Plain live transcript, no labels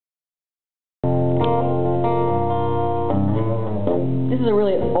is a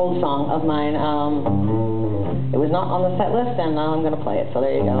really old song of mine. It was not on the set list, and now I'm going to play it, so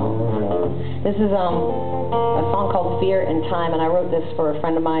there you go. This is a song called Fear in Time, and I wrote this for a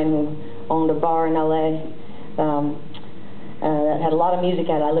friend of mine who owned a bar in L.A. That had a lot of music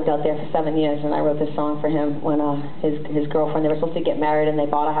at it. I lived out there for 7 years, and I wrote this song for him when his girlfriend, they were supposed to get married, and they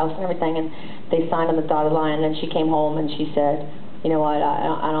bought a house and everything, and they signed on the dotted line, and then she came home, and she said, you know what,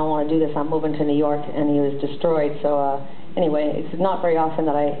 I don't want to do this, I'm moving to New York, and he was destroyed. So anyway, it's not very often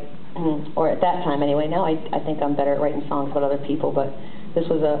that or at that time anyway, now I think I'm better at writing songs about other people, but this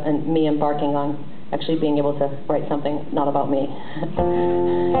was me embarking on actually being able to write something not about me.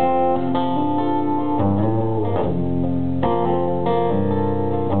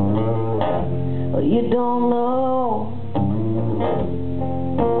 Well, you don't know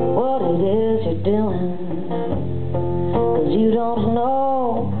what it is you're doing, 'cause you don't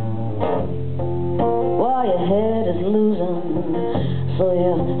know why your head is losing. So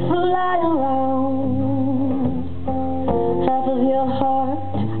you fly around, half of your heart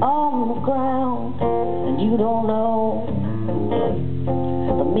on the ground, and you don't know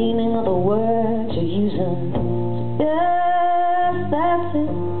the meaning of the words you're using. Yes, that's it.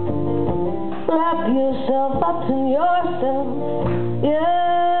 Wrap yourself up in yourself.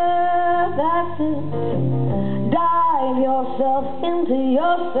 Yeah, that's it. Dive yourself into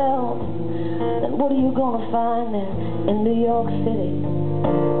yourself. Then what are you gonna find there in New York City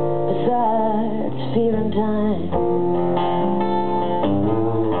besides fear and time?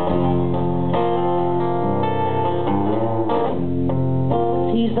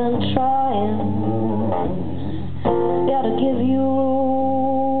 He's been trying, yeah, to give you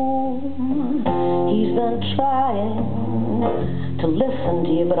room. He's been trying to listen to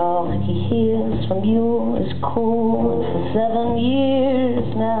you, but all he hears from you is cool. And for 7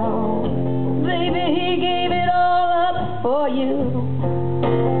 years now, baby, he gave it all up for you.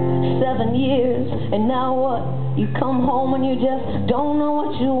 7 years, and now what? You come home and you just don't know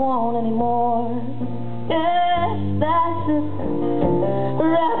what you want anymore. Yes, that's it.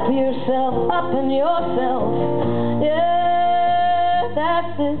 Wrap yourself up in yourself. Yeah,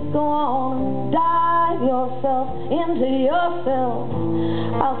 that's it. Go on, dive yourself into yourself.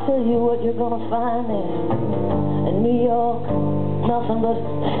 I'll tell you what you're gonna find there in New York. Nothing but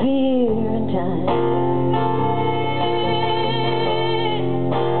fear and time.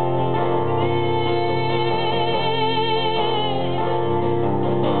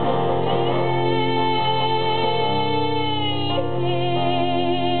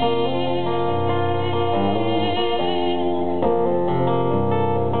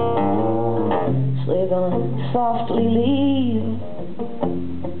 So you're gonna softly leave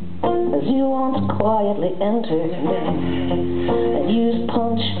as you once quietly entered, and use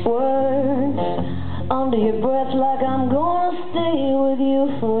punch words under your breath like I'm gonna stay with you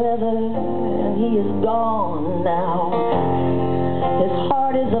forever. And he is gone now. His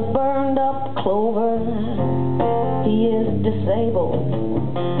heart is a burned up clover. He is disabled,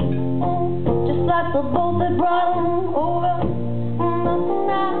 just like the boat that brought him over.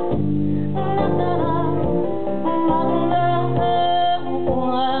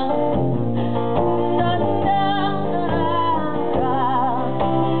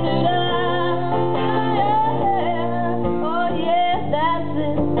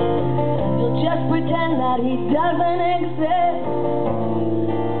 Pretend that he doesn't exist.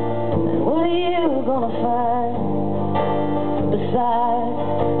 And what are you gonna find besides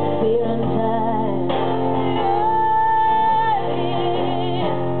fear and time?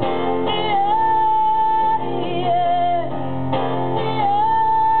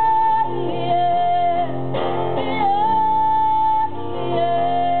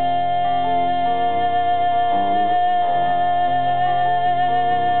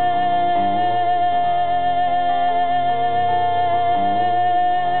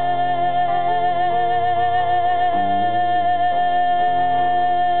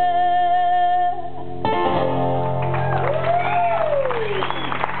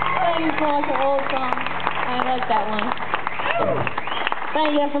 It's an old song. I like that one.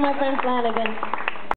 Thank you for my friend Flanagan.